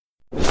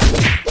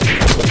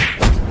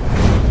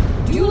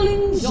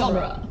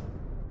genre.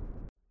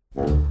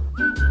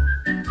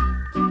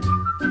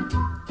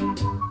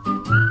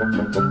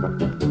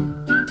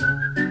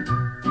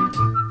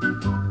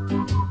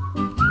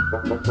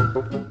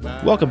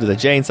 Welcome to the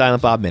Jay and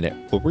Silent Bob Minute,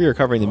 where we are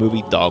covering the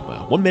movie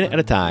Dogma, 1 minute at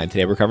a time.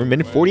 Today we're covering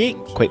minute 48,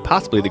 quite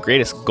possibly the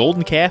greatest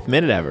golden calf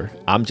minute ever.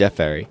 I'm Jeff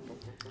Ferry.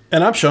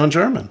 And I'm Sean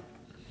German.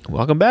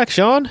 Welcome back,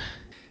 Sean.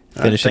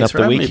 Finishing up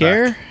the week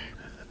here.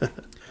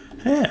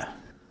 Yeah.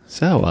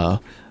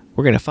 So,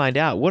 we're going to find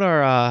out what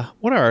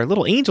our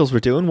little angels were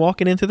doing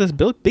walking into this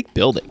big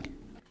building.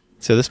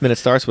 So this minute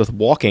starts with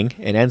walking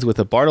and ends with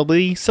a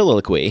Bartleby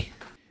soliloquy.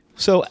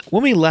 So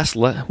when we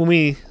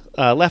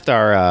left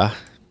our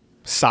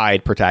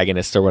side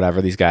protagonists or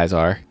whatever these guys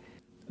are,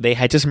 they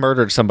had just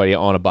murdered somebody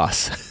on a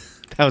bus.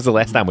 That was the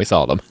last time we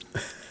saw them.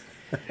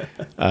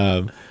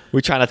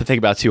 We try not to think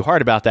about too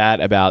hard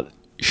about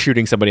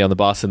shooting somebody on the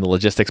bus and the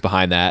logistics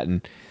behind that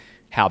and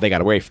how they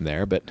got away from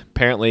there. But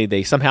apparently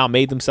they somehow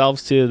made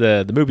themselves to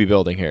the movie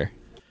building here.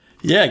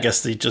 Yeah, I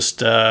guess they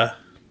just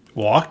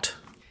walked.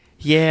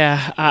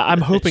 Yeah, I'm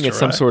hoping it's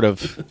some sort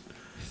of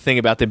thing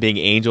about them being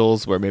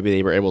angels where maybe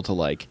they were able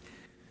to,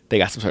 they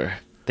got some sort of,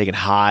 they can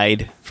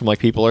hide from,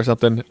 people or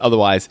something.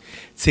 Otherwise,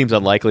 it seems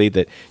unlikely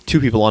that two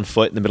people on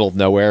foot in the middle of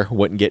nowhere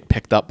wouldn't get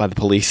picked up by the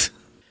police.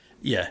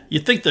 Yeah,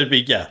 you'd think there'd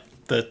be,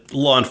 the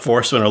law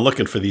enforcement are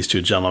looking for these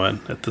two gentlemen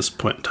at this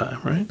point in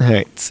time, right? All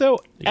right, so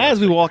as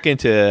we walk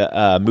into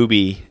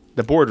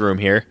the boardroom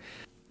here,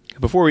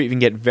 before we even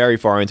get very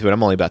far into it,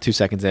 I'm only about 2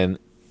 seconds in,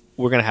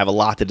 we're going to have a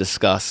lot to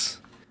discuss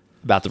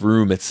about the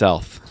room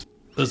itself.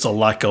 There's a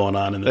lot going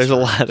on in this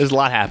room. There's a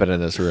lot happening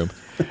in this room.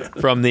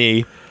 From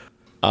the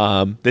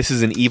this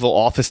is an evil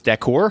office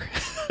decor.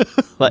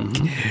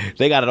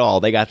 They got it all.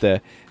 They got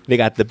the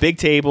big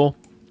table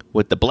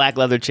with the black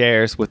leather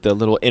chairs with the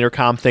little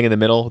intercom thing in the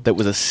middle that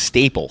was a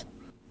staple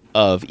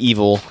of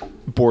evil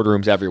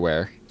boardrooms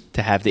everywhere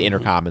to have the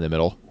intercom in the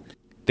middle.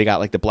 They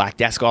got the black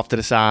desk off to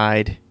the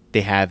side.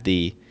 They have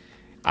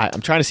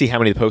I'm trying to see how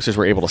many of the posters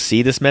we're able to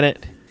see this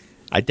minute.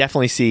 I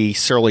definitely see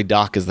Surly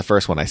Duck is the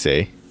first one I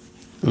see.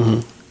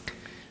 Mm-hmm.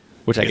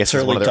 Which I guess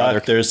is one of their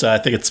other... There's, I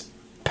think it's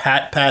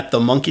Pat the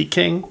Monkey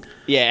King.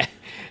 Yeah.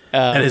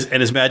 And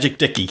his Magic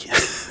Dickie.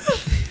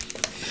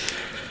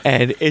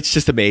 And it's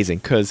just amazing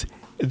because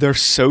they're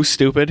so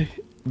stupid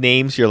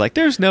names. You're like,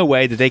 there's no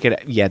way that they could...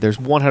 Yeah, there's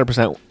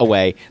 100% a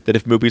way that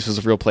if Movies was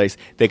a real place,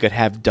 they could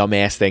have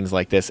dumbass things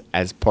like this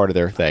as part of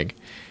their thing.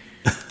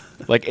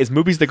 Is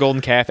Movies the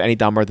Golden Calf any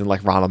dumber than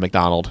Ronald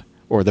McDonald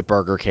or the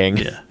Burger King?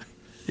 Yeah.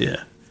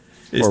 Yeah.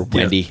 Or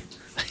Wendy.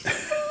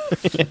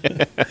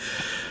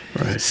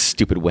 Right.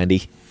 Stupid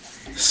Wendy.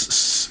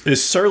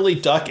 Is Surly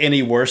Duck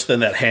any worse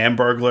than that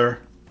Hamburglar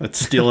that's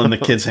stealing the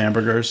kids'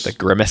 hamburgers? The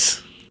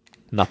Grimace.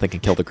 Nothing can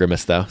kill the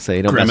Grimace, though, so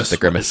you don't mess with the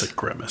Grimace. It's a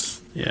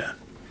Grimace, yeah.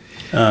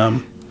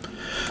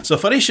 So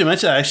funny you should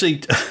mention that.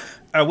 Actually,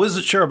 I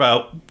wasn't sure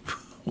about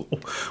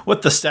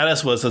what the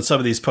status was on some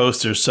of these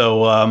posters,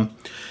 so I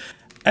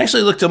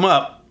actually looked them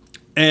up,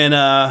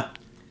 and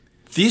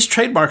these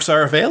trademarks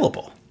are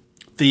available.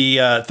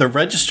 The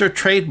registered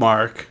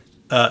trademark,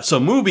 so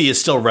Mubi is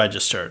still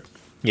registered.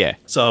 Yeah.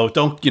 So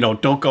don't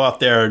go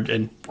out there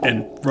and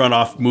run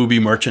off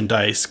Mubi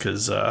merchandise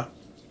because I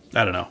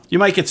don't know. You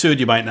might get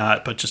sued, you might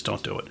not, but just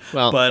don't do it.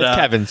 Well, it's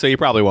Kevin, so you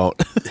probably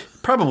won't.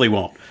 Probably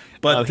won't.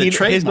 But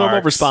his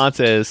normal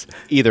response is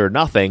either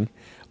nothing,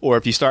 or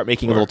if you start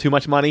making a little too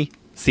much money,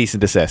 cease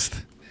and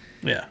desist.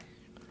 Yeah.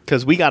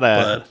 Because we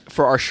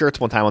for our shirts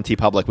one time on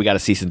TeePublic, we got a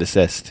cease and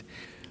desist.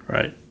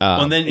 Right.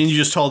 And then you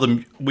just told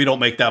them we don't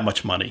make that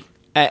much money.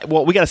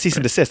 Well, we got a cease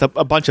and desist. A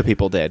bunch of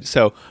people did.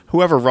 So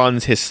whoever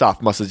runs his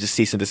stuff must have just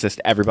cease and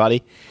desist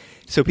everybody.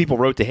 So people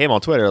wrote to him on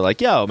Twitter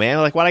yo, man,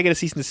 why'd I get a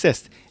cease and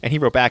desist? And he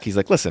wrote back, he's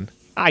like, listen,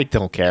 I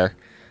don't care.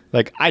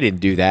 I didn't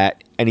do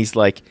that. And he's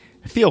like,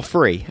 feel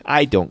free.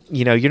 I don't,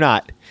 you're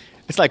not,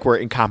 it's like we're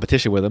in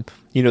competition with him.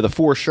 The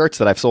 4 shirts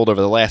that I've sold over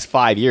the last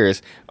 5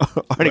 years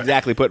aren't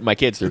exactly putting my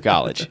kids through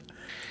college.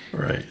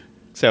 Right.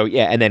 So,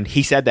 yeah, and then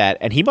he said that,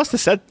 and he must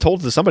have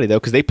told to somebody, though,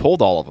 because they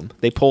pulled all of them.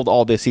 They pulled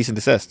all the cease and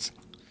desists.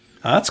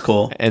 Oh, that's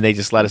cool. And they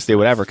just let us do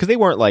whatever, because they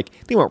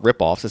weren't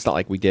rip-offs. It's not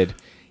like we did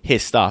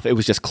his stuff. It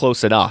was just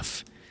close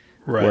enough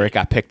where it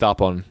got picked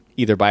up on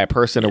either by a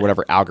person or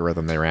whatever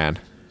algorithm they ran.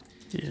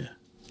 Yeah.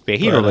 But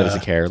he really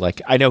doesn't care.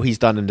 I know he's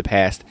done in the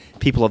past,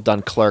 people have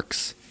done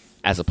Clerks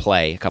as a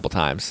play a couple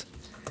times.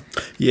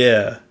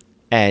 Yeah.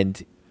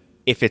 And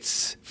if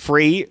it's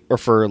free or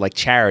for,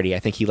 charity, I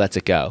think he lets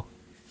it go.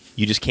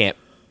 You just can't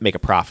make a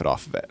profit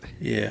off of it.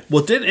 Yeah.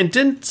 Well,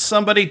 didn't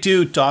somebody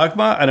do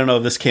Dogma? I don't know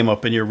if this came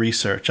up in your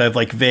research. I have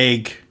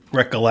vague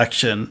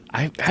recollection.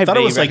 I have thought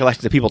it was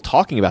recollections of people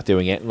talking about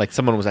doing it.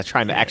 Someone was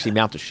trying to actually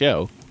mount a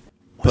show.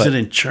 Was it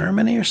in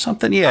Germany or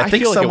something? Yeah, I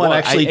think someone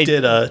actually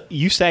did a...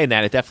 You saying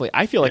that, it definitely...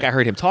 I feel like I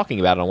heard him talking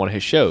about it on one of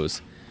his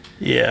shows.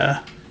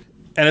 Yeah.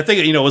 And I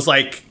think, it was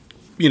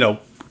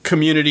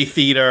community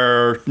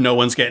theater, no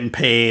one's getting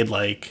paid.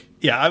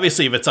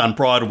 Obviously if it's on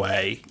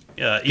Broadway...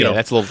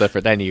 that's a little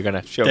different. Then you're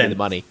going to show me the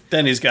money.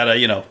 Then he's got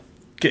to,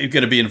 going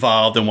to be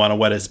involved and want to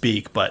wet his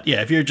beak. But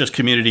yeah, if you're just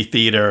community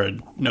theater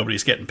and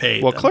nobody's getting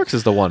paid. Well, then, Clerks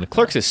is the one.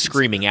 Clerks is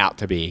screaming out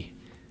to be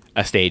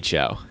a stage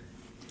show.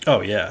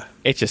 Oh, yeah.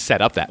 It's just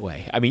set up that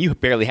way. I mean, you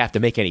barely have to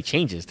make any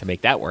changes to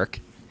make that work.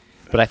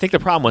 But I think the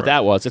problem with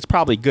that was it's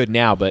probably good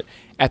now, but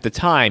at the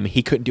time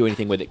he couldn't do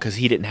anything with it because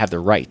he didn't have the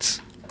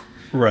rights.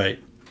 Right.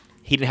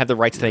 He didn't have the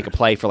rights to make a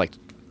play for like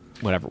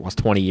whatever it was,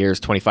 20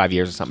 years, 25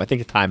 years or something. I think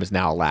the time has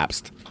now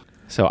elapsed.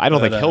 So I don't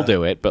think he'll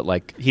do it, but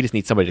like he just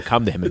needs somebody to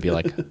come to him and be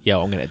like,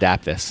 yo, I'm going to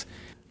adapt this.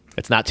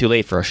 It's not too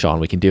late for us, Sean.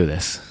 We can do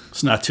this.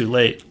 It's not too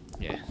late.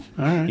 Yeah.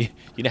 All right.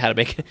 You know how to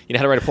make you know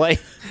how to write a play?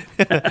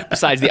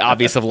 Besides the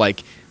obvious of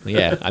like,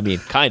 yeah, I mean,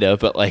 kind of,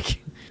 but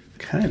like.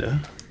 Kind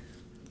of.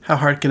 How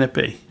hard can it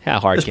be? How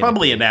hard There's can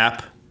probably it be? an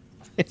app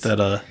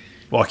that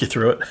walk you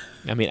through it.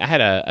 I mean, I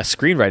had a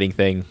screenwriting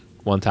thing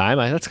one time.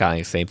 That's kind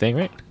of the same thing,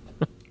 right?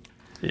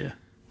 Yeah.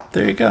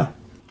 There you go.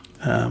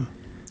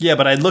 Yeah,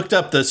 but I looked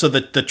up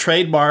the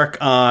trademark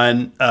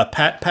on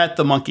Pat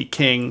the Monkey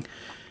King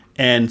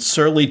and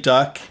Surly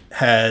Duck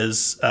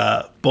has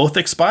both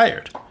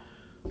expired.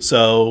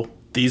 So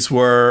these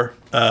were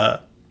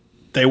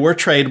they were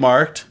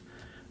trademarked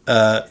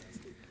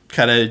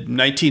kind of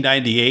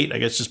 1998, I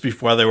guess, just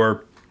before they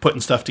were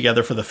putting stuff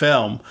together for the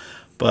film.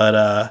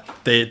 But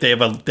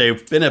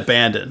they've been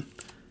abandoned.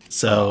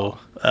 So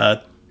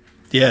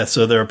yeah,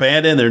 so they're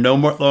abandoned. They're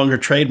longer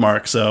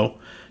trademarked. So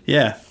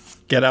yeah,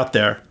 get out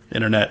there,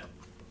 internet.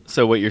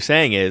 So what you're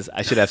saying is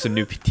I should have some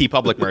new T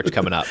Public merch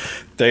coming up.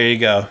 There you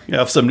go. You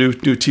have some new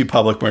T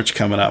Public merch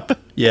coming up.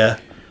 Yeah.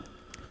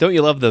 Don't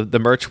you love the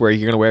merch where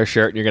you're going to wear a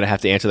shirt and you're going to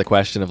have to answer the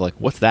question of like,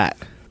 what's that?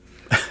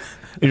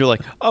 And you're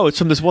like, oh, it's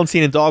from this one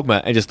scene in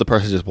Dogma. And just the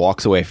person just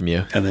walks away from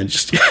you. And then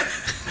just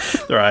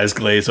their eyes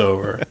glaze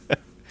over.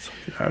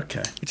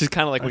 Okay. It's just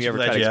kind of like when you ever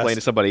glad try to you explain asked.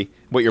 to somebody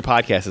what your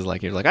podcast is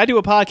like. You're like, I do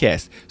a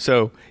podcast.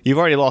 So you've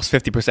already lost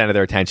 50% of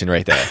their attention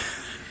right there.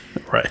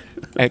 Right.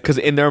 Because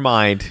in their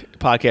mind,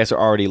 podcasts are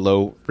already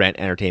low rent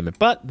entertainment.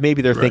 But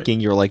maybe they're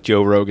thinking you're like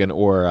Joe Rogan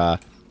or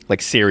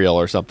like Serial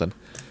or something.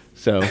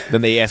 So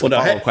then they ask a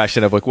follow-up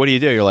question of like, what do?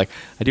 You're like,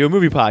 I do a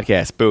movie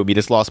podcast. Boom. You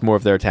just lost more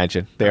of their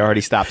attention. They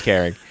already stopped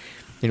caring.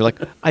 And you're like,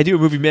 I do a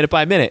movie minute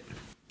by minute.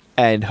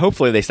 And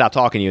hopefully they stop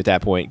talking to you at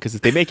that point. Because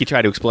if they make you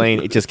try to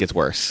explain, it just gets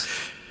worse.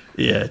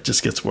 Yeah, it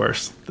just gets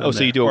worse. Oh,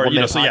 so you do a 1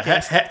 minute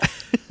podcast?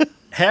 Yeah,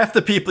 half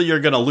the people you're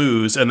going to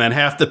lose, and then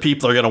half the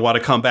people are going to want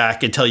to come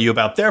back and tell you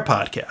about their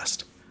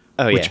podcast.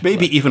 Oh, yeah. Which may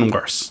be even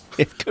worse.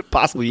 It could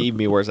possibly even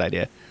be a worse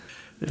idea.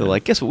 They're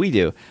like, guess what we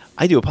do?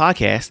 I do a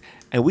podcast,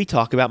 and we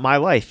talk about my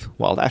life.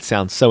 Well, that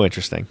sounds so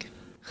interesting.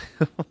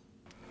 All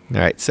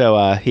right,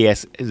 so he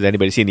asked, has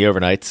anybody seen The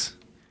Overnights?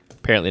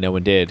 Apparently no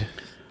one did.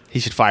 He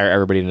should fire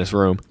everybody in this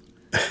room.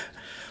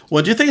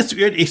 Well, do you think it's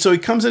weird? So he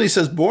comes in, he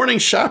says, morning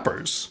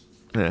shoppers.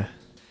 Yeah.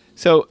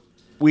 So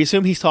we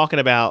assume he's talking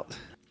about,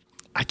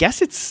 I guess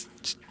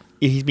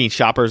he's being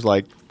shoppers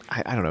like,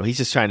 I don't know. He's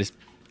just trying to,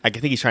 I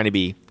think he's trying to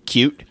be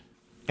cute,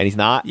 and he's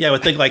not. Yeah, I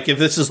would think like if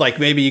this is like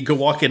maybe you could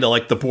walk into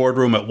like the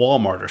boardroom at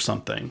Walmart or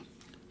something.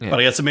 Yeah. But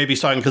I guess maybe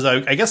he's talking because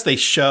I guess they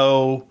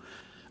show,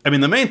 I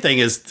mean, the main thing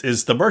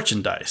is the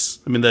merchandise.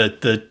 I mean,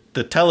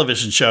 the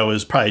television show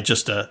is probably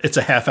just it's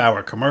a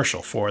half-hour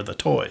commercial for the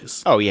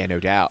toys. Oh, yeah, no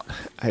doubt.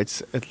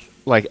 It's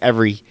like not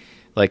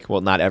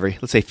every,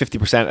 let's say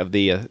 50% of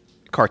the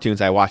cartoons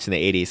I watched in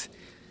the 80s,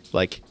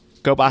 like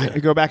go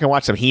back and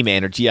watch some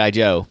He-Man or G.I.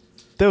 Joe.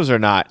 Those are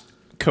not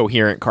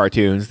coherent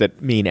cartoons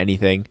that mean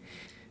anything.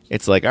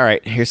 It's like, all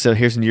right, here's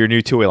your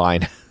new toy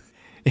line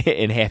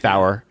in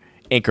half-hour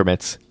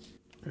increments,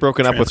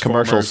 broken up with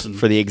commercials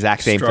for the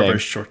exact same thing.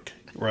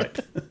 Right.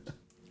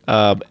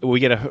 We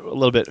get a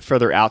little bit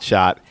further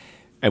outshot,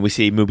 and we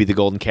see Mooby the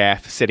golden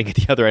calf sitting at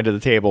the other end of the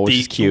table, which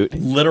is cute.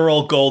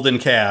 Literal golden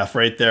calf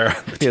right there.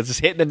 It's just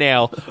hitting the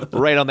nail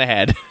right on the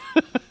head.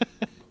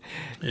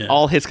 Yeah.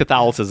 All his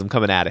Catholicism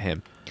coming out of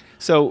him.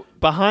 So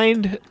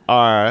behind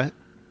the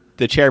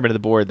chairman of the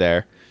board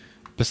there,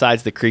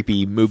 besides the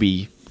creepy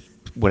Mooby,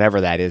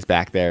 whatever that is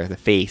back there, the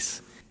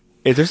face,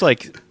 there's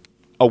like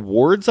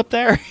awards up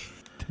there.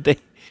 Did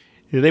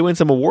they win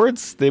some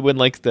awards? They win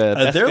like the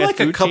best they're fast like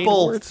a food couple chain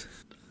awards?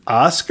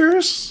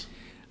 Oscars.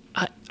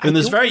 And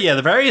there's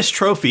the various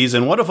trophies,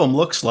 and one of them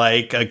looks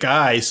like a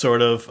guy,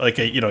 sort of like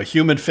a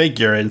human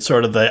figure in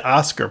sort of the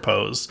Oscar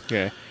pose.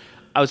 Yeah,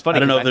 I was funny. I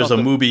don't know if there's a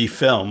Mooby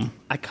film.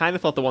 I kind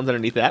of thought the ones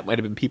underneath that might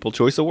have been People's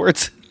Choice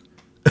Awards.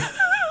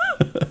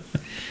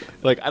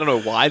 Like, I don't know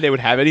why they would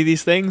have any of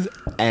these things,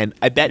 and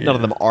I bet none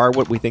of them are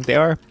what we think they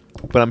are,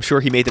 but I'm sure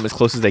he made them as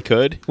close as they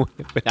could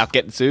without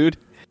getting sued.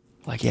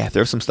 Like, yeah,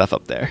 there's some stuff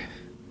up there.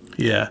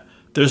 Yeah.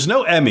 There's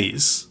no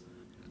Emmys,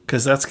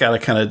 because that's got a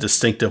kind of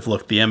distinctive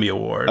look, the Emmy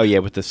Award. Oh, yeah,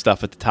 with the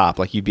stuff at the top,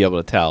 like you'd be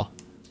able to tell.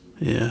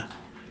 Yeah.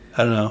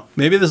 I don't know.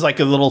 Maybe there's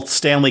like a little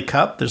Stanley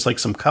Cup. There's like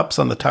some cups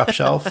on the top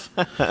shelf.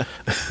 I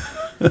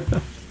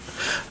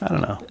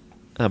don't know.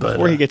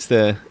 Before he gets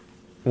to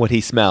what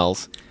he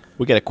smells,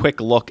 we get a quick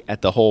look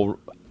at the whole.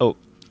 Oh,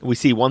 we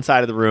see one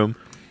side of the room.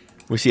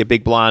 We see a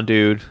big blonde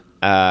dude,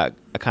 a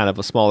kind of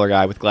a smaller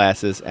guy with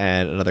glasses,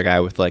 and another guy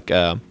with like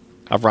a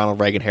Ronald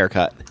Reagan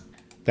haircut.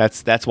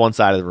 That's one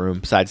side of the room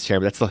besides the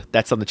chairman.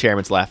 That's on the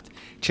chairman's left.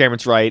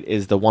 Chairman's right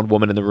is the one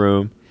woman in the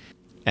room,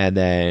 and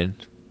then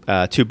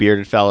two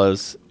bearded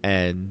fellows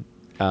and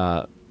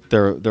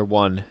their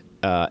one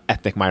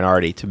ethnic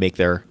minority to make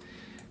their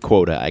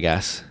quota, I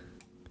guess.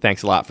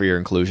 Thanks a lot for your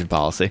inclusion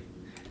policy.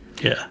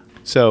 Yeah.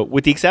 So,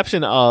 with the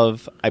exception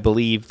of, I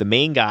believe, the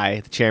main guy,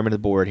 the chairman of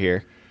the board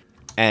here,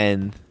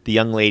 and the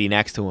young lady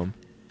next to him,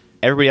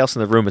 everybody else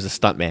in the room is a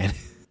stuntman.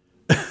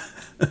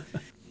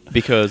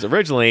 Because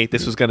originally,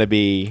 this was going to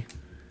be,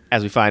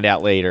 as we find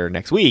out later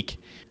next week,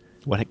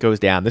 when it goes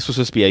down, this was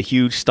supposed to be a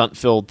huge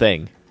stunt-filled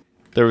thing.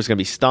 There was going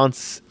to be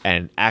stunts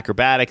and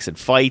acrobatics and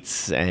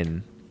fights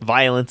and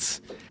violence.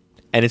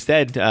 And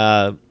instead,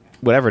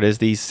 whatever it is,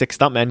 these 6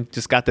 stuntmen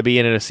just got to be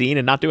in a scene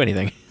and not do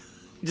anything.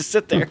 Just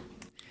sit there.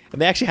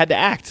 And they actually had to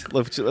act.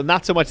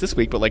 Not so much this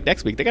week, but like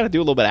next week, they got to do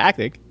a little bit of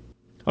acting.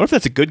 I wonder if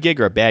that's a good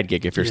gig or a bad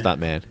gig if you're a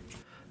stuntman.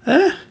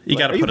 You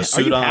got to put a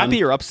suit on. Are you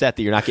happy or upset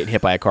that you're not getting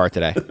hit by a car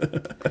today?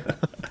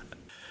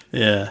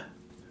 Yeah.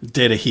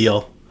 Day to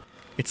heal.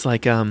 It's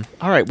like, all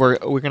right, we're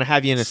going to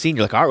have you in a scene.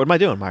 You're like, all right, what am I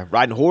doing? Am I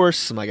riding a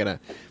horse? Am I going to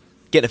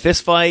get in a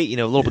fist fight? You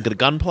know, a little bit of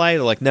gunplay?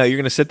 They're like, no, you're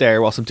going to sit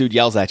there while some dude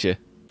yells at you.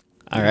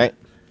 All right.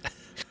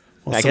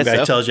 Well, some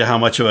guy tells you how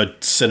much of a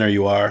sinner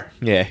you are.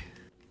 Yeah.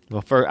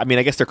 Well, I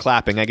guess they're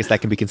clapping. I guess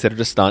that can be considered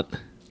a stunt.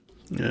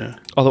 Yeah.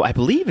 Although I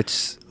believe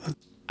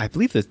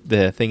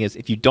the thing is,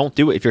 if you don't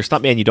do it, if you're a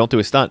stuntman, you don't do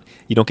a stunt,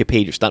 you don't get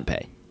paid your stunt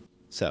pay.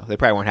 So they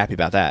probably weren't happy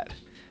about that.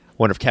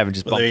 Wonder if Kevin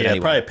just bumped it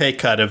anyway. Probably a pay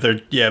cut if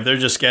they're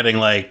just getting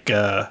like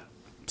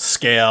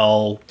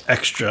scale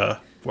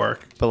extra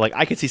work. But like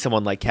I could see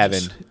someone like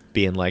Kevin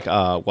being like,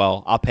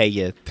 well, I'll pay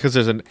you, because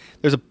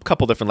there's a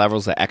couple different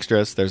levels of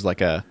extras. There's like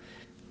the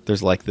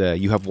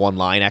you have one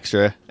line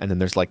extra, and then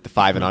there's like the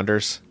 5 and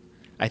unders.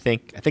 I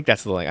think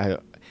that's the line.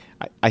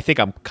 I think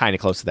I'm kind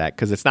of close to that,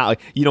 because it's not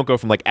like you don't go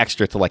from like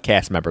extra to like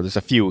cast member. There's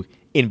a few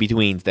in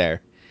betweens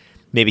there.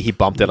 Maybe he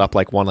bumped it up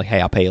like one, like,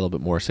 hey, I'll pay you a little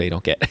bit more so you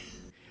don't get.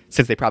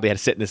 Since they probably had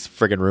to sit in this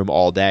friggin' room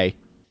all day.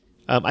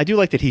 I do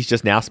like that he's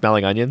just now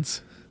smelling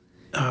onions.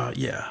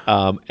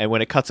 Yeah. And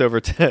when it cuts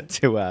over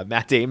to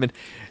Matt Damon,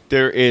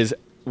 there is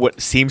what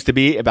seems to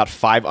be about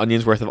 5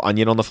 onions worth of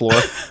onion on the floor.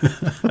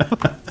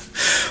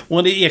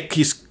 Well,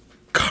 he's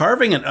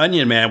carving an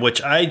onion, man,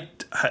 which I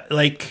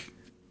like.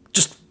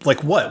 Just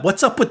like what?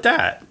 What's up with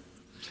that?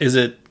 Is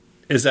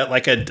that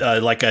like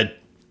a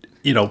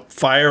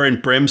fire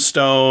and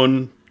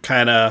brimstone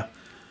kind of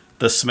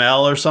the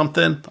smell or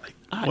something? Like,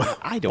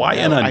 I don't why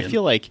know. an onion? I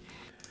feel like,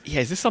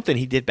 is this something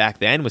he did back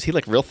then? Was he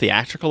like real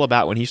theatrical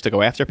about when he used to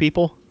go after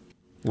people?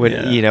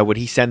 Would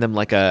he send them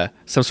like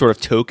some sort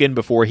of token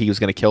before he was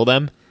going to kill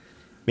them?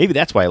 Maybe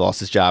that's why he lost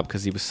his job,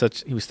 because he was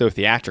so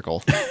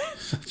theatrical.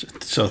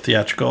 So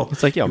theatrical.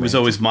 It's like, yo, he was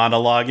always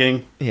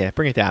monologuing. Yeah,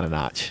 bring it down a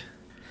notch.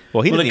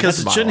 Well,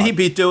 because shouldn't he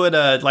be doing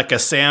like a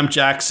Sam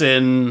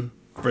Jackson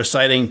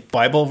reciting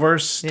Bible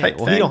verse type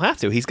thing? Well, he don't have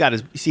to. He's got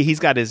his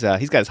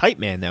hype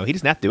man though. He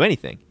doesn't have to do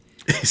anything.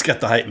 He's got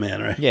the hype man,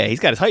 right? Yeah,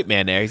 he's got his hype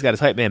man there. He's got his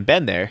hype man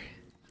Ben there.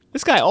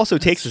 This guy also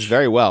takes this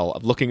very well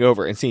of looking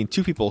over and seeing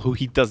 2 people who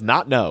he does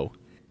not know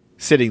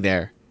sitting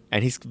there,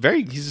 and he's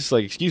just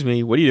like, excuse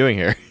me, what are you doing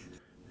here?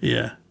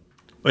 Yeah.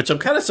 Which I'm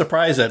kind of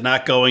surprised at,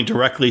 not going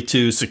directly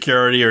to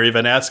security or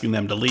even asking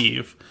them to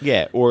leave.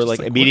 Yeah, or like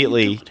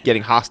immediately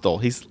getting hostile.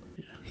 He's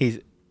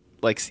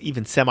like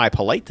even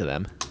semi-polite to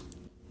them.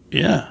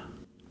 Yeah.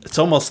 It's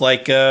almost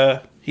like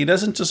he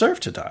doesn't deserve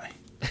to die.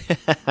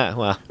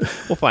 Well,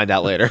 we'll find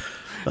out later.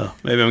 Oh,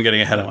 maybe I'm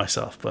getting ahead of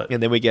myself, but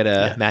and then we get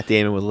Matt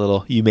Damon with a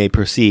little "You may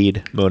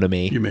proceed, Mon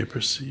ami." You may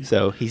proceed.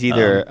 So he's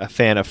either a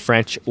fan of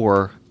French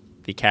or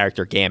the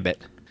character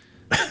Gambit.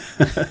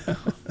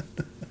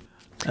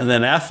 And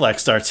then Affleck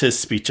starts his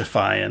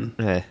speechifying.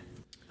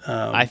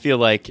 I feel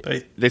like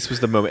this was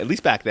the moment, at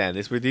least back then,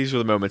 these were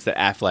the moments that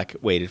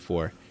Affleck waited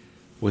for,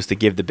 was to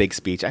give the big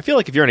speech. I feel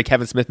like if you're in a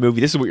Kevin Smith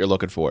movie, this is what you're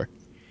looking for.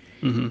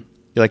 Mm-hmm.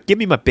 You're like, give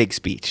me my big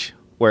speech,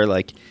 where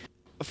like,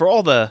 for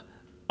all the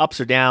ups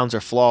or downs or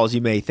flaws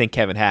you may think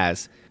Kevin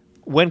has,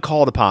 when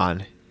called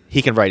upon,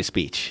 he can write a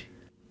speech.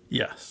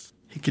 Yes.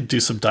 He could do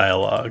some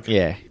dialogue.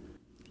 Yeah.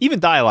 Even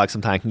dialogue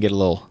sometimes can get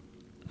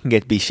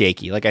to be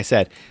shaky. Like I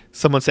said,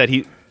 someone said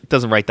he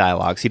doesn't write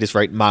dialogues. He just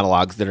writes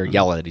monologues that are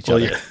yelling at each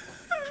other.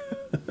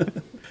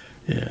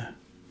 Yeah.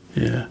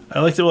 Yeah. I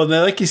like the one.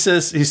 Like he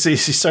says, he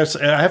starts,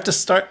 I have to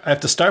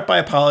start by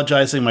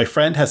apologizing. My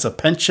friend has a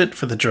penchant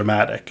for the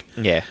dramatic.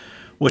 Yeah.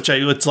 Is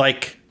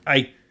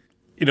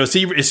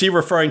he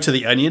referring to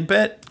the onion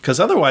bit? Because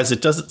otherwise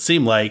it doesn't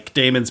seem like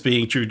Damon's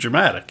being too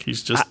dramatic.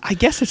 He's just, I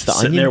guess it's the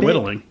sitting onion there bit.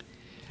 whittling.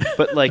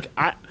 But like,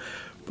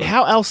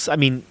 how else? I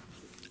mean,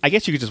 I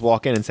guess you could just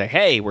walk in and say,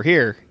 "Hey, we're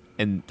here,"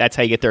 and that's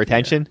how you get their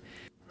attention. Yeah.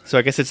 So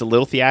I guess it's a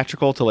little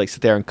theatrical to like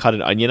sit there and cut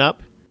an onion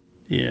up.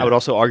 Yeah, I would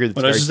also argue that.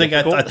 But I was just thinking,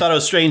 I thought it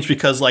was strange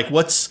because like,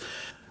 what's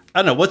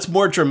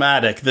more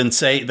dramatic than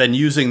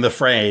using the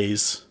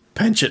phrase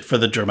 "penchant for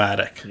the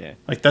dramatic"? Yeah,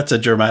 like that's a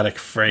dramatic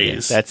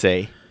phrase.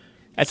 Yeah,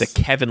 that's a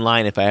Kevin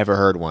line if I ever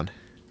heard one.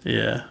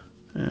 Yeah,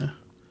 yeah.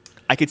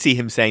 I could see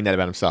him saying that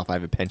about himself. I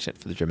have a penchant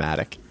for the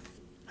dramatic.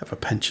 have a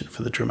penchant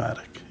for the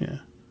dramatic. Yeah.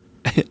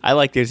 I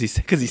like this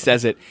because he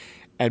says it,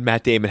 and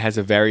Matt Damon has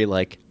a very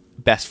like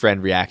best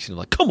friend reaction,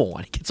 like "Come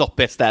on!" He gets all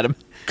pissed at him.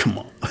 Come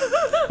on.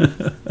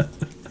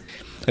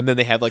 And then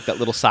they have like that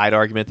little side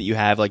argument that you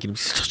have, like,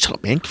 "Shut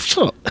up, man!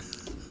 Shut up!"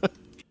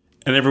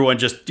 And everyone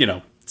just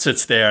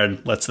sits there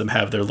and lets them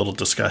have their little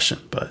discussion.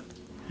 But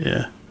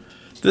yeah,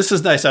 this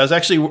is nice. I was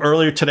actually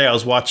earlier today. I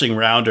was watching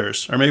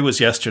Rounders, or maybe it was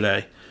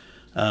yesterday,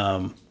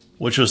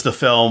 which was the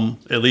film,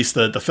 at least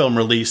the film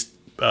released,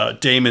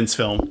 Damon's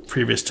film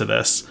previous to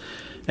this.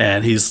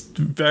 And he's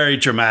very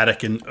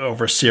dramatic and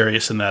over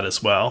serious in that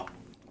as well.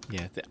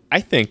 Yeah,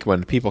 I think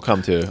when people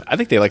I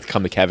think they like to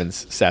come to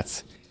Kevin's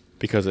sets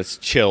because it's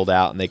chilled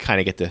out and they kind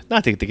of get to,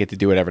 not that they get to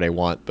do whatever they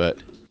want, but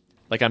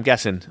like I'm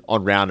guessing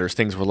on Rounders,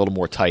 things were a little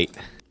more tight.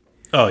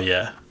 Oh,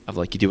 yeah. Of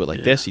like, you do it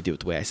like this, you do it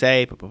the way I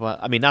say, blah, blah, blah.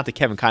 I mean, not that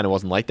Kevin kind of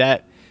wasn't like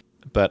that,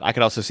 but I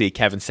could also see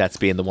Kevin's sets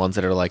being the ones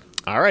that are like,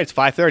 all right, it's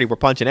 5:30, we're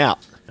punching out.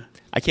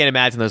 I can't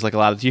imagine there's like a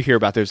lot of, you hear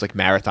about there's like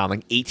marathon,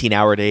 like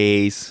 18-hour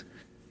days,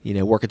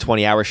 working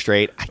 20 hours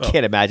straight. I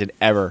can't imagine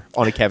ever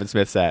on a Kevin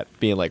Smith set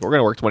being like, we're going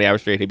to work 20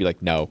 hours straight. He'd be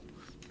like, no.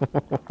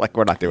 Like,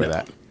 we're not doing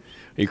that.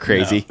 Are you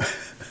crazy?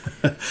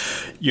 No.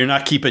 You're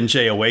not keeping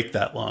Jay awake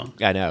that long.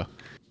 I know.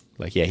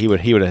 Like, yeah, he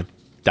would have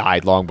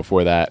died long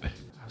before that.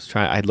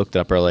 I looked it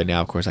up earlier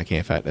now. Of course, I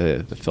can't find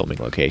the filming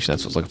location.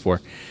 That's what I was looking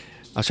for.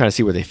 I was trying to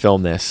see where they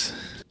filmed this.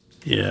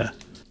 Yeah.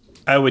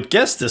 I would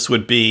guess this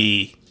would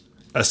be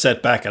a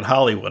set back in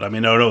Hollywood. I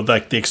mean, no,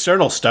 like the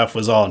external stuff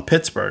was all in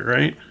Pittsburgh,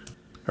 right?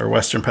 Or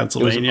Western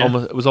Pennsylvania.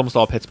 It was almost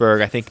all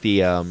Pittsburgh. I think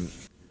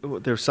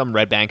there's some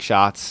Red Bank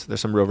shots. There's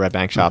some real Red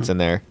Bank shots in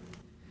there.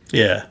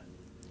 Yeah.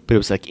 But it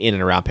was like in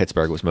and around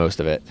Pittsburgh was most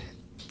of it.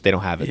 They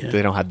don't have it. Yeah.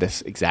 They don't have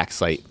this exact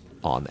site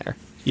on there.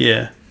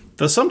 Yeah.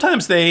 Though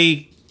sometimes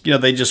they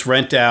just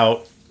rent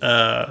out,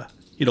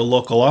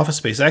 local office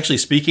space. Actually,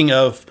 speaking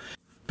of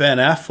Ben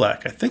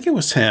Affleck, I think it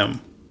was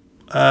him,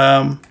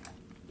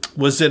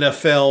 was in a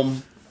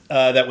film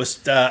that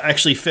was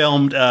actually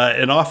filmed in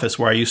an office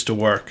where I used to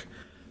work.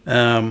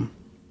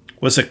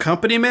 Was it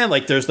Company Man?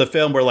 Like, there's the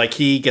film where like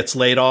he gets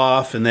laid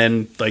off and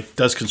then like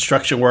does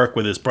construction work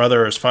with his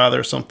brother or his father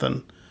or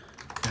something.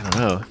 I don't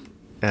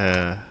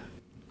know.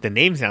 The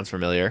name sounds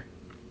familiar.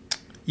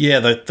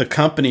 Yeah, the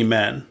Company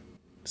Men.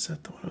 Is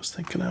that the one I was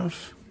thinking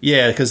of?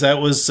 Yeah, because that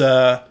was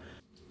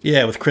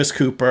with Chris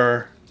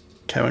Cooper,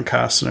 Kevin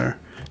Costner.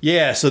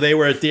 Yeah, so they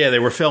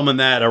were filming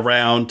that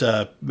around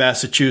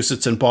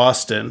Massachusetts and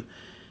Boston,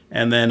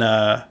 and then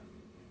I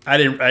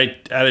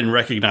didn't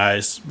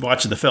recognize,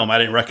 watching the film, I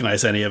didn't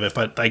recognize any of it,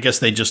 but I guess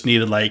they just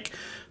needed like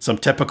some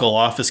typical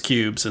office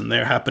cubes, and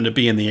there happened to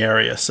be in the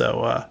area.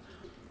 So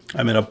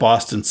I'm in a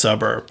Boston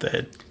suburb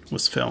that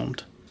was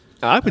filmed.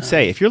 I would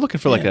say if you're looking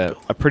for like a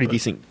pretty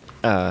decent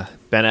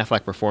Ben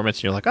Affleck performance,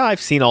 and you're like, I've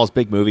seen all his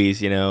big movies,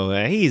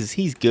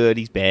 he's good,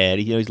 he's bad,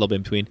 he's a little bit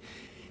in between.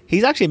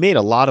 He's actually made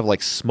a lot of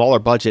like smaller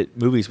budget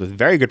movies with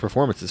very good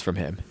performances from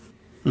him.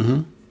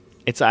 Mm-hmm.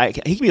 He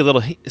can be a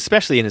little,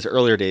 especially in his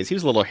earlier days, he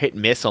was a little hit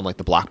and miss on like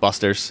the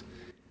blockbusters.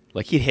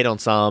 Like he'd hit on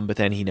some, but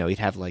then he'd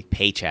have like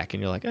Paycheck,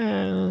 and you're like,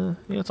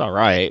 it's all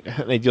right.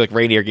 And they do like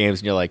Reindeer Games,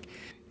 and you're like,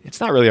 it's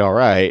not really all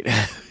right.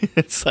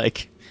 It's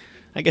like,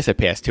 I guess it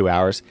passed 2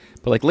 hours,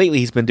 but like lately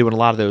he's been doing a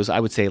lot of those. I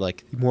would say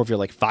like more of your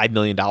like $5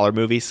 million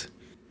movies.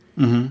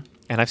 Mm-hmm.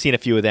 And I've seen a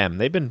few of them.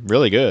 They've been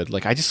really good.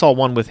 Like I just saw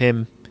one with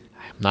him.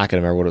 I'm not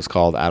gonna remember what it was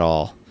called at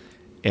all.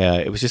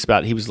 It was just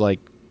about he was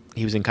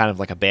in kind of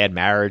like a bad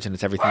marriage, and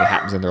it's everything that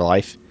happens in their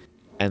life.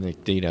 And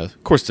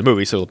of course it's a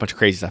movie, so a bunch of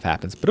crazy stuff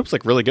happens. But it was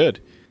like really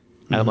good.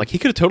 And I'm like, he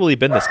could have totally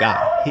been this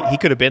guy. He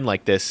could have been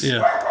like this.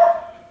 Yeah.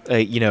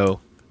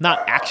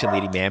 Not action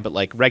leading man, but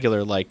like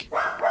regular like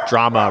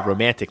drama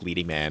romantic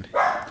leading man.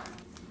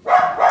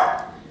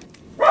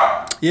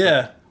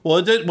 Yeah.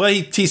 Well, what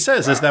he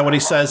says is that what he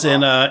says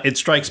in It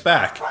Strikes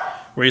Back,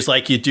 where he's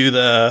like, you do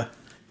the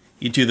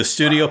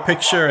studio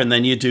picture, and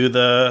then you do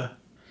the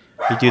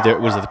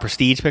was it the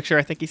Prestige picture?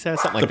 I think he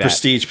says something like that. The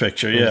Prestige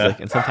picture, yeah. Like,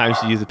 and sometimes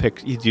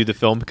you do the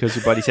film because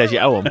your buddy says you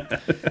owe him,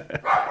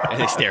 and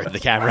they stare at the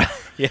camera.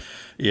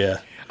 Yeah.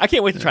 I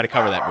can't wait to try to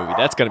cover that movie.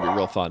 That's going to be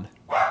real fun.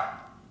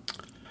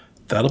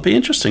 That'll be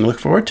interesting. Look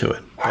forward to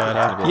it.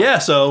 But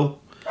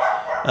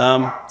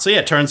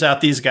it turns out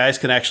these guys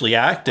can actually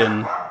act,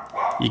 and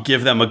you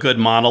give them a good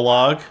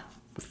monologue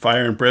with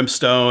Fire and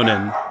Brimstone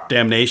and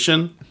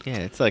Damnation. Yeah,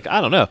 it's like,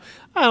 I don't know,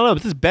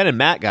 but this Ben and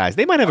Matt guys,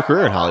 they might have a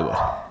career in Hollywood.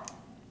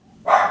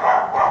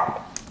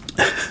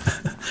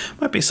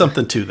 Might be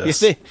something to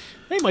this. Yeah,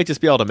 they might just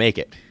be able to make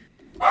it.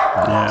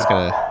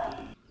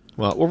 Yeah.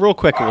 Well, real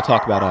quick, we'll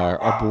talk about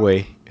our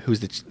boy who's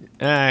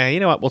the... you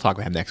know what? We'll talk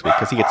about him next week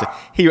because he gets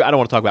I don't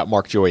want to talk about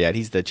Mark Joy yet.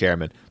 He's the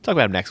chairman. We'll talk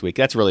about him next week.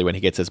 That's really when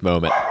he gets his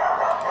moment.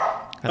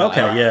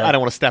 I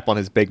don't want to step on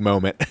his big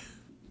moment.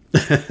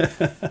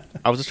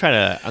 I'm going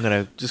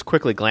to just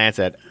quickly glance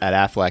at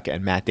Affleck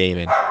and Matt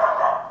Damon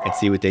and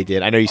see what they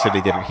did. I know you said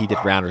he did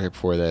Rounders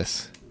before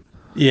this.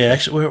 Yeah,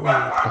 actually,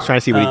 I was trying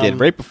to see what he did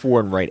right before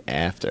and right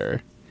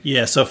after.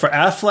 Yeah, so for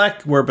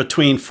Affleck, we're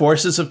between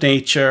Forces of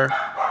Nature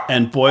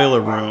and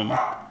Boiler Room.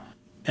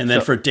 And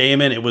then for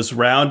Damon, it was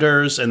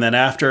Rounders, and then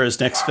after his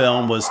next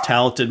film was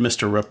Talented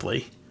Mr.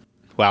 Ripley.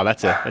 Wow,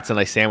 that's a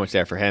nice sandwich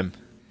there for him.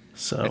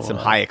 So That's some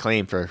high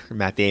acclaim for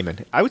Matt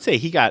Damon. I would say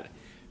he got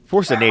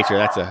Force of Nature.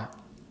 That's a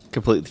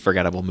completely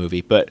forgettable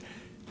movie, but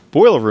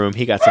Boiler Room,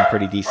 he got some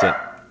pretty decent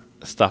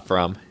stuff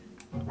from.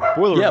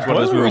 Boiler Room one of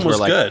those movies was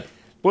where, like, good.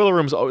 Boiler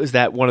Room is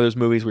that one of those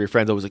movies where your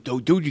friends always like, "Oh,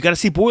 dude, you got to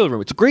see Boiler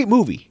Room. It's a great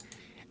movie,"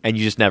 and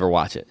you just never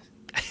watch it.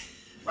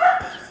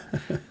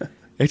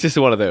 It's just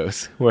one of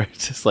those where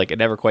it's just like it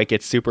never quite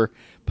gets super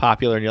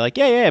popular, and you're like,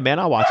 "Yeah, man,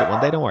 I'll watch it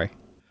one day. Don't worry."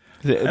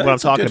 What I'm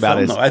talking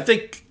about is, I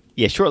think,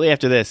 yeah. Shortly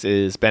after this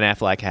is Ben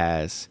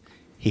Affleck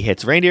he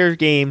hits Reindeer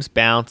Games,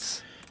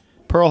 Bounce,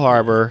 Pearl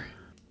Harbor,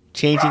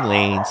 Changing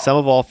Lanes, Sum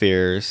of All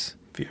Fears,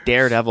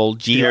 Daredevil,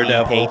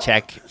 Geely,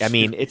 Paycheck. I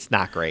mean, it's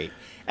not great.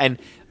 And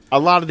a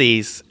lot of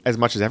these, as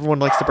much as everyone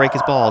likes to break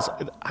his balls,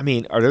 I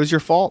mean, are those your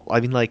fault? I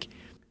mean, like,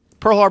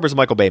 Pearl Harbor's a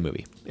Michael Bay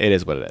movie. It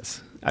is what it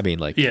is. I mean,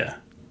 like, yeah.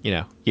 you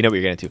know what you're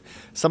getting into.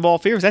 Some of All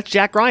Fears, that's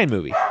Jack Ryan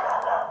movie.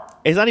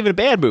 It's not even a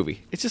bad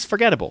movie. It's just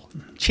forgettable.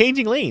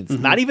 Changing Lanes,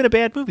 not even a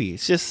bad movie.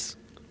 It's just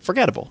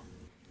forgettable.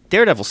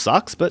 Daredevil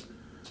sucks, but,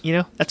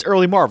 that's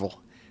early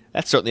Marvel.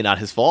 That's certainly not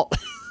his fault.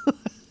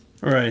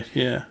 Right,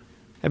 yeah.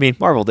 I mean,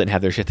 Marvel didn't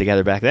have their shit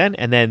together back then.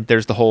 And then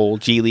there's the whole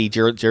Geely,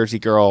 Jersey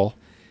Girl,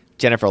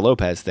 Jennifer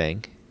Lopez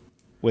thing,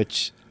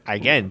 which,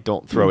 again,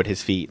 don't throw at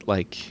his feet.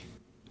 Like,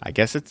 I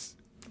guess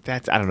I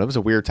don't know, it was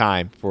a weird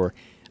time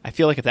I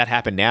feel like if that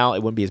happened now,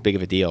 it wouldn't be as big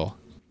of a deal.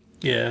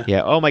 Yeah.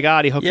 Yeah, oh my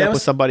God, he hooked up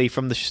with somebody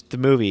from the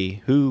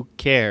movie. Who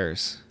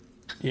cares?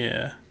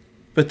 Yeah.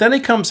 But then he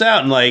comes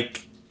out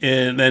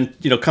and then,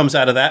 comes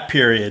out of that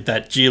period,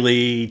 that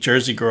Geely,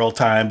 Jersey Girl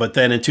time, but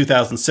then in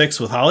 2006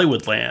 with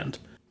Hollywoodland.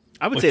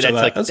 I would say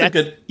that's a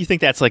good. You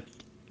think that's like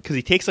because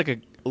he takes like a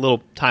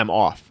little time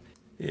off.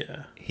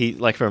 Yeah. He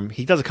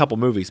does a couple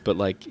movies, but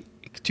like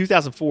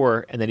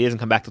 2004, and then he doesn't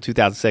come back till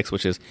 2006,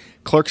 which is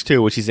Clerks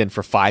 2, which he's in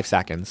for 5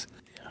 seconds,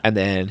 and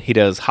then he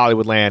does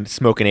Hollywoodland,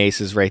 Smoking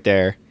Aces right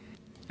there,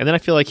 and then I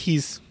feel like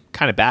he's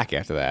kind of back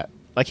after that.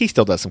 Like he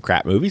still does some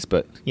crap movies,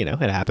 but it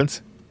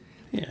happens.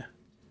 Yeah.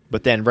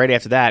 But then right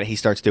after that, he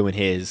starts doing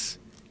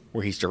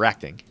where he's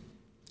directing.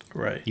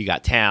 Right. You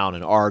got Town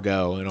and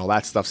Argo and all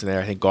that stuff's in there.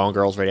 I think Gone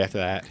Girl's right after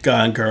that.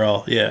 Gone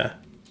Girl, yeah.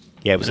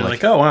 Yeah, it was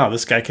like, oh wow,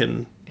 this guy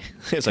can.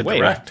 It's like, wait,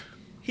 direct.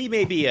 He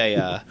may be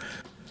I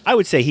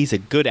would say he's a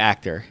good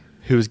actor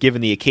who's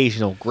given the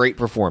occasional great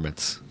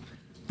performance.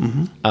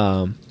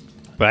 Mm-hmm.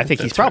 But I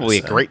think he's probably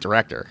a great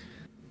director.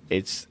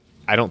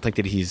 I don't think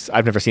that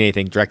I've never seen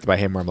anything directed by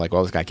him where I'm like,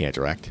 well, this guy can't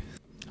direct.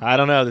 I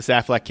don't know, this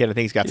Affleck kid. I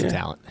think he's got some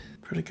talent.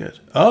 Pretty good.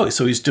 Oh,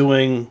 so he's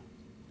doing.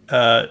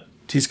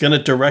 He's going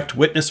to direct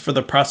Witness for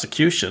the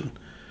Prosecution.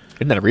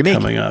 Isn't that a remake?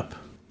 Coming up.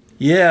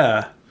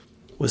 Yeah.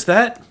 Was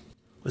that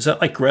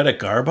like Greta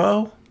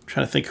Garbo? I'm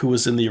trying to think who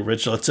was in the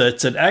original.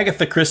 It's an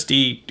Agatha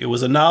Christie. It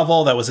was a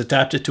novel that was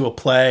adapted to a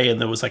play, and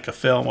there was like a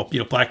film,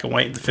 black and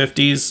white in the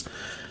 50s.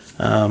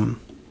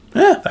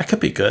 Yeah, that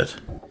could be good.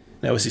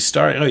 Now, is he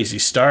starring? Oh, is he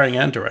starring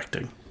and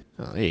directing?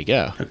 Oh, there you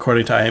go.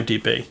 According to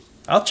IMDb.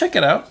 I'll check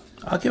it out.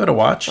 I'll give it a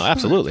watch. Oh,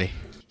 absolutely.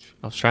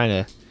 I was trying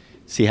to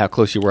see how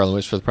close you were on the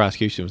list for the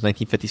prosecution. It was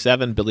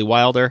 1957, Billy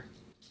Wilder,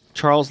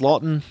 Charles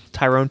Lawton,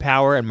 Tyrone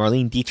Power, and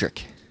Marlene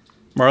Dietrich.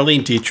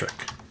 Marlene Dietrich.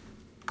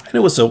 I knew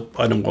it was a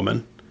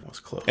woman. That was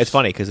close. It's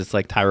funny because it's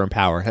like Tyrone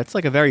Power. That's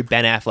like a very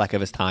Ben Affleck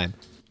of his time.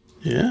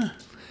 Yeah.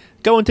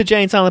 Go into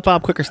Jay and Silent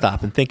Bob Quicker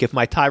Stop and think if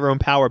my Tyrone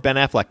Power Ben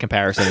Affleck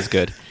comparison is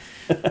good.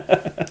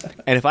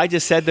 And if I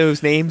just said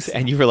those names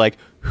and you were like,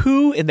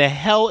 who in the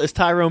hell is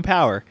Tyrone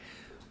Power?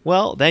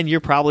 Well, then you're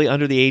probably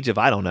under the age of,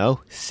 I don't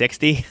know,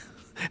 60.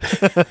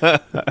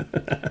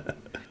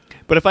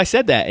 But if I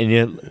said that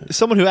and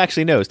someone who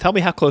actually knows, tell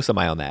me how close am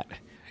I on that?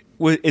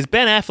 Is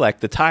Ben Affleck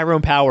the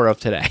Tyrone Power of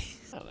today?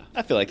 I don't know.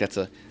 I feel like that's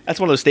one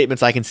of those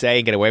statements I can say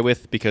and get away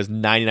with because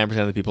 99%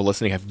 of the people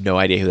listening have no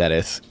idea who that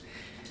is.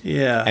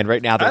 Yeah. And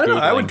right now they're I don't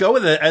know. I would go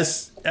with it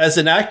as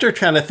an actor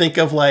trying to think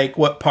of like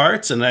what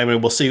parts, and I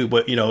mean we'll see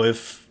what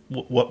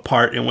what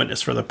part in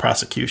Witness for the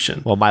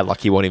Prosecution. Well, my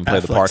luck, he won't even play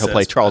the part. He'll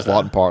play Charles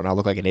Lawton part, and I'll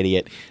look like an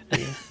idiot.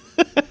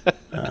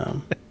 Yeah.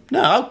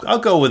 No, I'll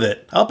go with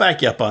it. I'll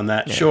back you up on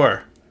that. Yeah.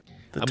 Sure.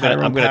 I'm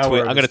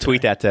gonna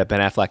tweet that to Ben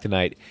Affleck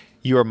tonight.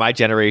 You are my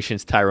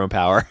generation's Tyrone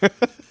Power.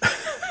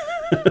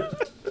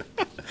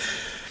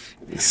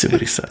 See what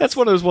he says. That's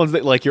one of those ones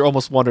that like you're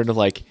almost wondering of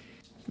like.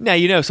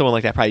 Now someone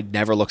like that probably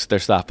never looks at their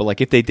stuff, but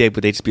like if they did,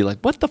 would they just be like,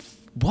 "What the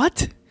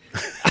what?"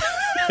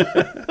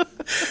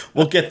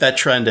 We'll get that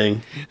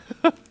trending.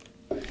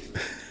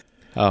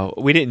 Oh,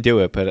 we didn't do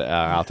it, but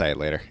I'll tell you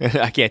later.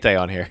 I can't tell you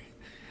on here.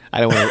 I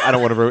don't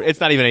want to ruin.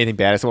 It's not even anything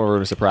bad. I just want to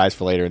ruin a surprise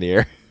for later in the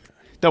year.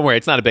 Don't worry,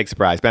 it's not a big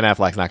surprise. Ben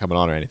Affleck's not coming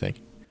on or anything.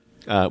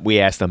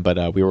 We asked him,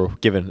 but we were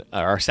given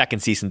our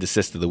second cease and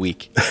desist of the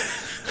week.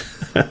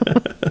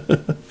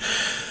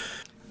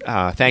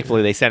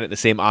 Thankfully, they sent it in the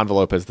same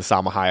envelope as the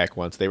Salma Hayek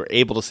ones. They were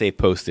able to save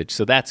postage,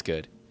 so that's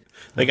good.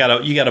 You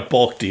got a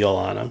bulk deal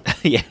on them.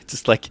 Yeah,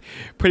 just like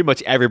pretty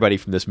much everybody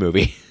from this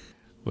movie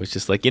was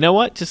just like, you know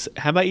what?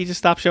 How about you just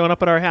stop showing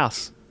up at our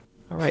house?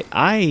 All right.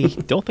 I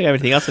don't think I have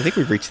anything else. I think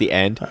we've reached the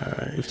end. All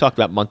right. We've talked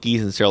about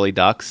monkeys and Shirley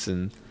Ducks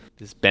and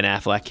this Ben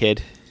Affleck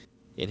kid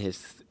in his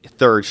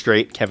third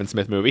straight Kevin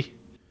Smith movie.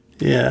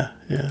 Yeah.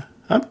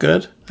 I'm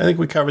good. I think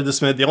we covered this.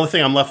 The only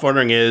thing I'm left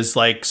wondering is,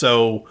 like,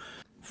 so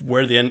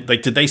where the end,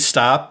 like, did they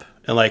stop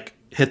and, like,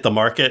 hit the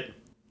market?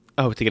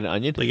 Oh, to get an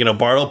onion? Like,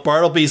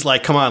 Bartleby's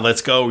like, come on,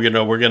 let's go.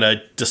 We're going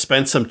to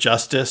dispense some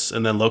justice.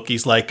 And then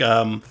Loki's like,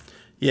 I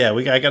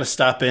got to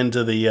stop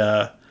into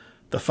the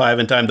Five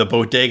and Dime, the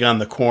bodega on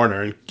the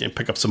corner and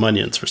pick up some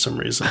onions for some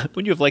reason.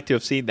 Wouldn't you have liked to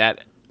have seen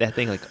that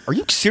thing? Like, are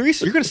you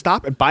serious? You're going to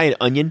stop and buy an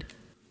onion?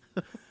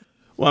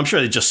 Well, I'm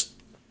sure they just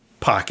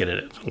pocketed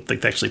it. I don't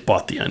think they actually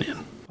bought the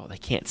onion. Oh, they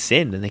can't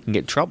sin, then they can get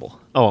in trouble.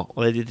 Oh,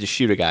 well, they did just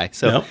shoot a guy.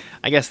 So Nope.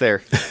 I guess they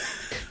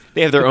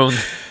have their own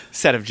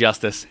set of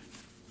justice.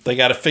 They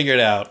got to figure it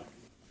out.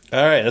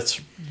 All right, let's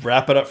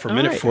wrap it up for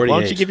minute 48.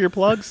 Why don't you give your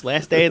plugs?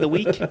 Last day of the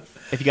week.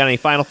 If you got any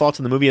final thoughts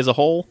on the movie as a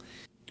whole.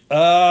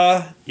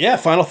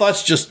 Final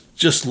thoughts.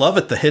 Just love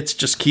it. The hits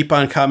just keep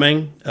on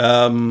coming.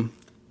 I mean,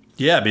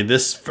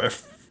 this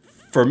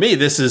for me,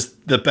 this is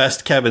the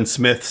best Kevin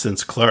Smith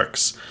since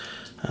Clerks.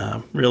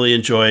 Really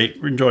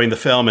enjoying the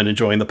film and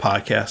enjoying the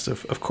podcast,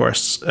 of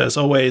course, as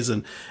always.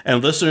 And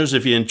listeners,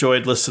 if you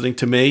enjoyed listening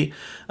to me,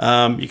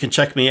 you can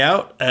check me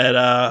out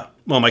at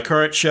my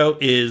current show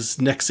is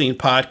Next Scene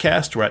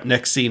Podcast. We're at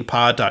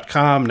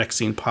nextscenepod.com, Next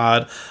Scene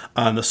Pod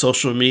on the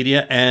social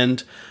media,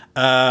 and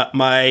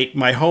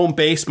my home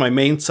base, my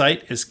main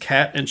site is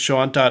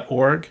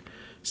catandsean.org,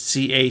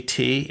 CAT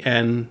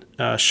and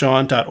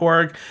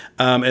Sean.org.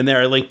 And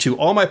there I link to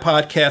all my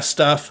podcast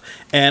stuff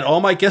and all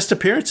my guest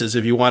appearances.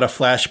 If you want to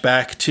flash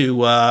back to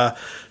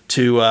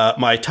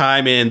my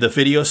time in the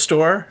video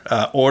store,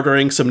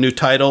 ordering some new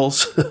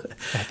titles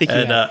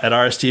at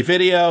RST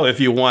Video.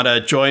 If you want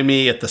to join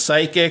me at the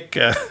Psychic,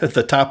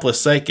 the Topless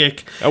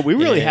Psychic. Oh, we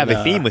really have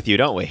a theme with you,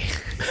 don't we?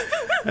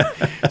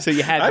 So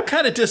you had. I'm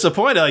kind of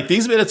disappointed. Like,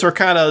 these minutes were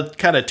kind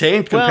of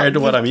tame compared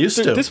to what I'm used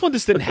to. This one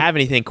just didn't have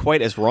anything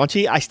quite as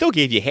raunchy. I still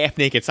gave you half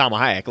naked Salma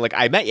Hayek. Like,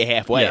 I met you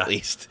halfway at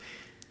least.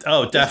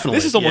 Oh, definitely.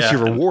 This is almost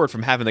your reward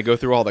from having to go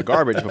through all the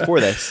garbage before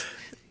this.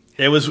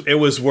 It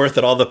was worth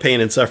it. All the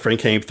pain and suffering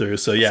came through.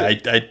 So yeah,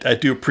 I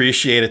do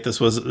appreciate it. This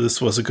was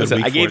a good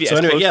week. I gave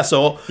for it. You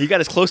so you got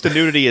as close to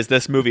nudity as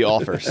this movie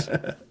offers,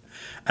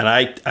 and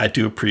I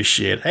do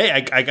appreciate it.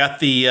 Hey,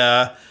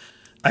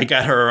 I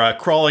got her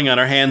crawling on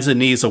her hands and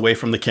knees away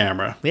from the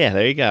camera. Yeah,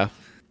 there you go.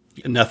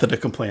 Nothing to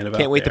complain about.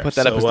 Can't wait to put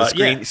that up as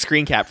the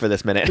screen cap for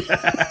this minute.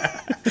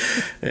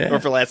 Yeah.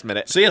 Or for last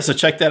minute. So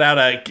check that out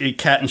at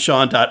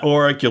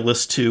catandsean.org. You'll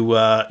listen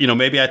to,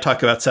 maybe I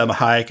talk about Salma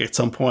Hayek at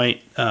some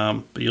point,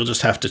 but you'll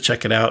just have to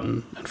check it out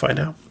and find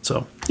out.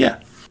 So,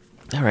 yeah.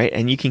 All right,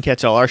 and you can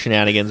catch all our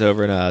shenanigans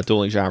over at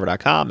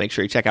duelinggenre.com. Make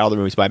sure you check out all the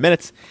movies by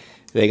minutes.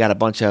 They got a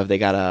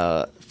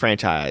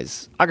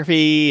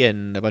franchiseography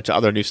and a bunch of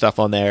other new stuff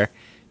on there.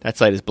 That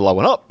site is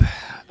blowing up.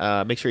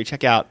 Make sure you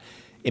check out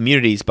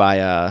Immunities by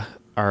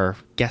our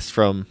guest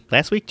from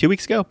last week, 2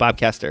 weeks ago, Bob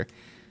Kester.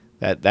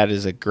 That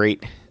is a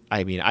great.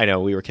 I mean, I know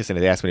we were kissing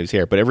his ass when he was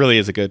here, but it really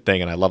is a good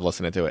thing, and I love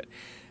listening to it.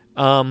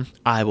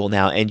 I will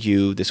now end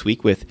you this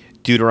week with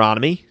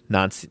Deuteronomy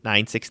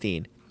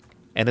 9:16.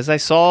 And as I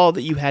saw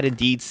that you had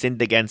indeed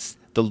sinned against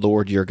the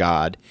Lord your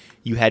God,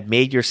 you had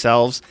made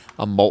yourselves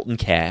a molten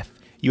calf.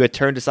 You had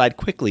turned aside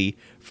quickly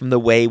from the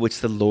way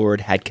which the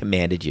Lord had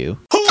commanded you.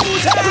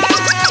 Who's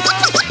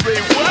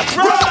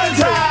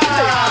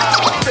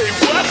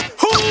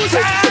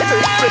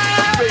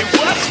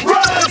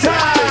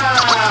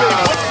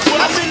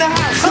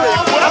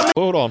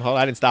Hold on.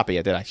 I didn't stop it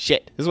yet, did I?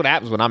 Shit. This is what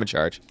happens when I'm in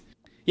charge.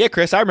 Yeah,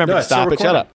 Chris, I remember to stop it. Shut up.